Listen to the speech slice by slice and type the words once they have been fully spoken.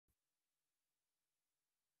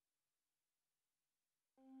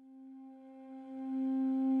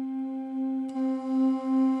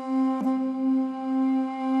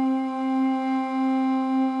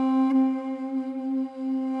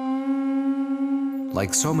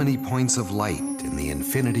Like so many points of light in the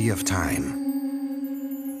infinity of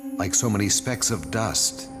time. Like so many specks of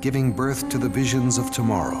dust giving birth to the visions of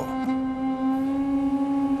tomorrow.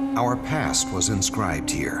 Our past was inscribed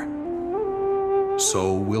here.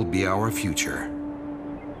 So will be our future.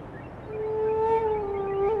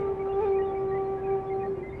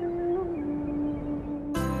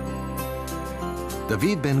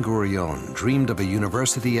 David Ben-Gurion dreamed of a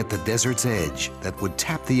university at the desert's edge that would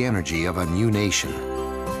tap the energy of a new nation.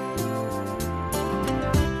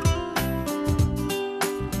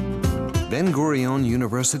 Ben-Gurion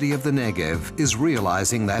University of the Negev is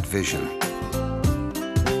realizing that vision.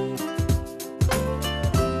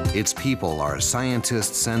 Its people are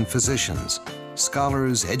scientists and physicians,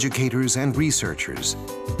 scholars, educators, and researchers,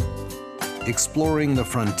 exploring the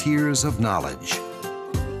frontiers of knowledge.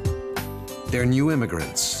 They're new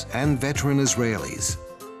immigrants and veteran Israelis,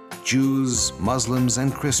 Jews, Muslims,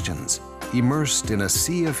 and Christians, immersed in a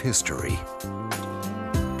sea of history.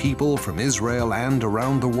 People from Israel and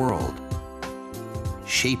around the world,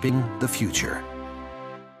 shaping the future.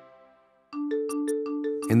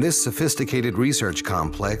 In this sophisticated research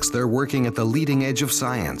complex, they're working at the leading edge of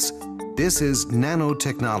science. This is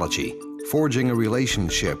nanotechnology, forging a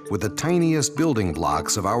relationship with the tiniest building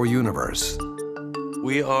blocks of our universe.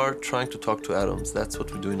 We are trying to talk to atoms. That's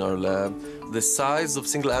what we do in our lab. The size of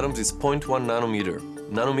single atoms is 0.1 nanometer.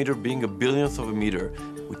 Nanometer being a billionth of a meter.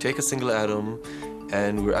 We take a single atom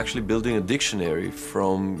and we're actually building a dictionary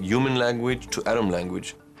from human language to atom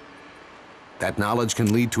language. That knowledge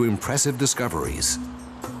can lead to impressive discoveries.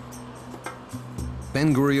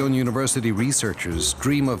 Ben-Gurion University researchers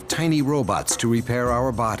dream of tiny robots to repair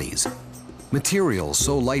our bodies. Materials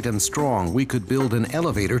so light and strong we could build an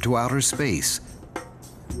elevator to outer space.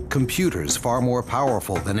 Computers far more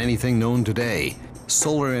powerful than anything known today.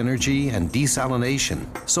 Solar energy and desalination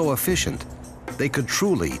so efficient they could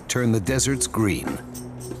truly turn the deserts green.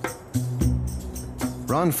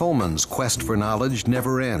 Ron Fulman's quest for knowledge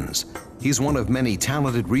never ends. He's one of many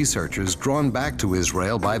talented researchers drawn back to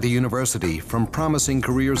Israel by the university from promising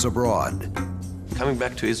careers abroad. Coming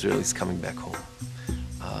back to Israel is coming back home.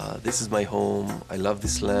 This is my home. I love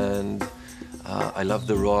this land. I love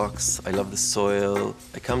the rocks, I love the soil.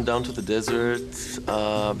 I come down to the desert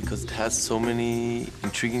because it has so many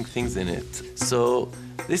intriguing things in it. So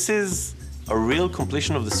this is a real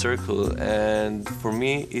completion of the circle, and for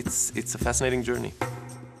me, it's a fascinating journey.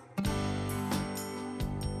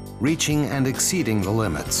 Reaching and exceeding the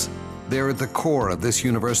limits, they're at the core of this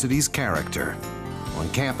university's character. On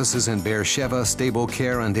campuses in Beersheba, Stable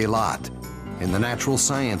Care, and Eilat, in the natural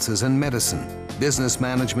sciences and medicine, business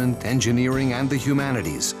management, engineering, and the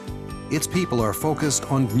humanities, its people are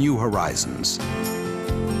focused on new horizons.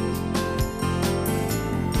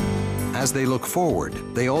 As they look forward,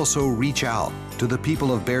 they also reach out to the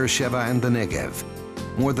people of Beersheba and the Negev.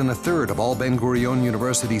 More than a third of all Ben-Gurion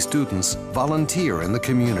University students volunteer in the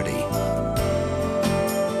community.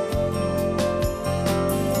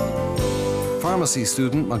 Pharmacy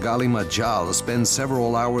student Magali Majal spends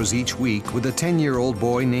several hours each week with a 10-year-old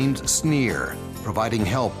boy named Sneer, providing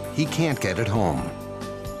help he can't get at home.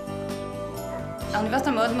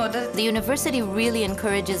 The university really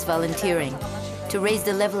encourages volunteering to raise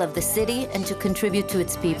the level of the city and to contribute to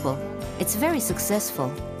its people. It's very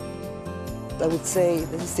successful. I would say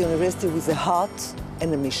this is the university with a heart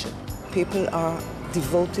and a mission. People are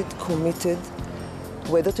devoted, committed,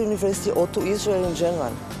 whether to university or to Israel in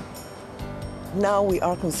general. Now we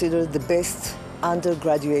are considered the best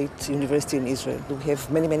undergraduate university in Israel. We have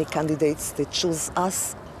many, many candidates that choose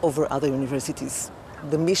us over other universities.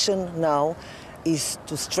 The mission now is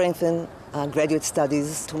to strengthen graduate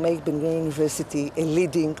studies, to make Ben-Gurion University a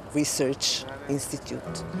leading research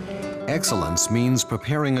institute. Excellence means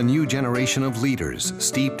preparing a new generation of leaders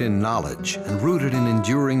steeped in knowledge and rooted in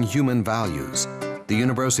enduring human values. The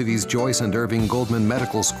university's Joyce and Irving Goldman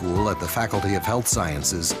Medical School at the Faculty of Health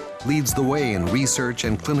Sciences leads the way in research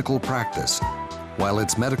and clinical practice, while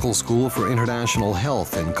its Medical School for International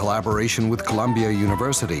Health, in collaboration with Columbia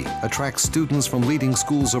University, attracts students from leading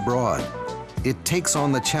schools abroad. It takes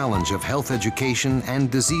on the challenge of health education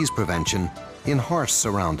and disease prevention in harsh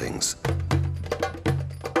surroundings.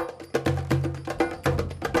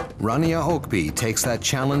 Rania Okbi takes that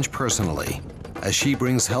challenge personally. As she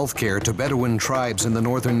brings healthcare to Bedouin tribes in the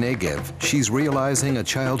northern Negev, she's realizing a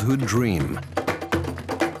childhood dream.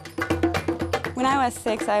 When I was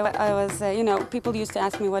 6, I was, people used to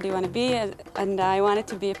ask me, what do you want to be? And I wanted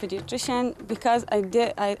to be a pediatrician because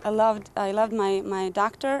I loved my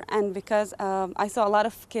doctor, and because I saw a lot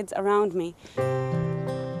of kids around me.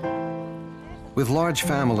 With large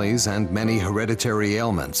families and many hereditary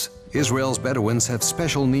ailments, Israel's Bedouins have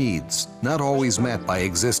special needs, not always met by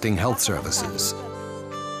existing health services.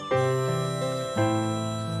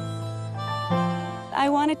 I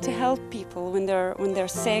wanted to help people when they're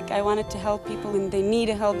sick. I wanted to help people when they need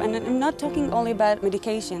help. And I'm not talking only about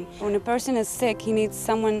medication. When a person is sick, he needs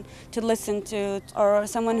someone to listen to, or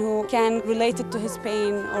someone who can relate it to his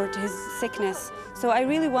pain or to his sickness. So I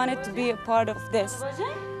really wanted to be a part of this.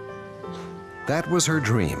 That was her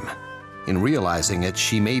dream. In realizing it,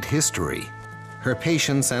 she made history. Her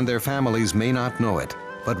patients and their families may not know it,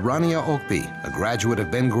 but Rania Okbi, a graduate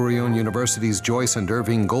of Ben-Gurion University's Joyce and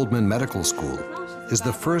Irving Goldman Medical School, is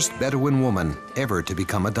the first Bedouin woman ever to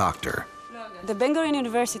become a doctor. The Ben-Gurion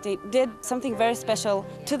University did something very special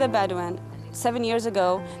to the Bedouin. 7 years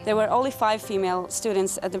ago, there were only 5 female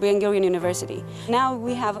students at the Ben-Gurion University. Now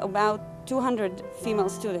we have about 200 female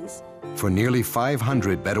students. For nearly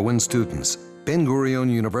 500 Bedouin students, Ben-Gurion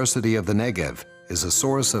University of the Negev is a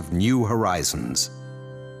source of new horizons.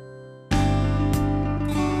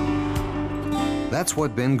 That's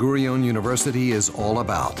what Ben-Gurion University is all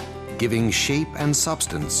about, giving shape and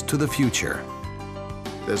substance to the future.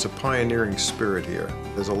 There's a pioneering spirit here.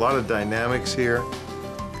 There's a lot of dynamics here,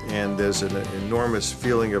 and there's an enormous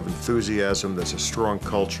feeling of enthusiasm. There's a strong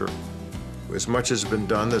culture. As much has been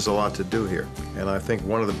done, there's a lot to do here. And I think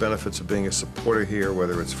one of the benefits of being a supporter here,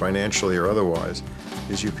 whether it's financially or otherwise,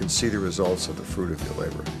 is you can see the results of the fruit of your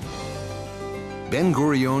labor.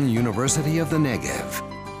 Ben-Gurion University of the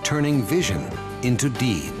Negev, turning vision into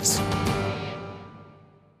deeds.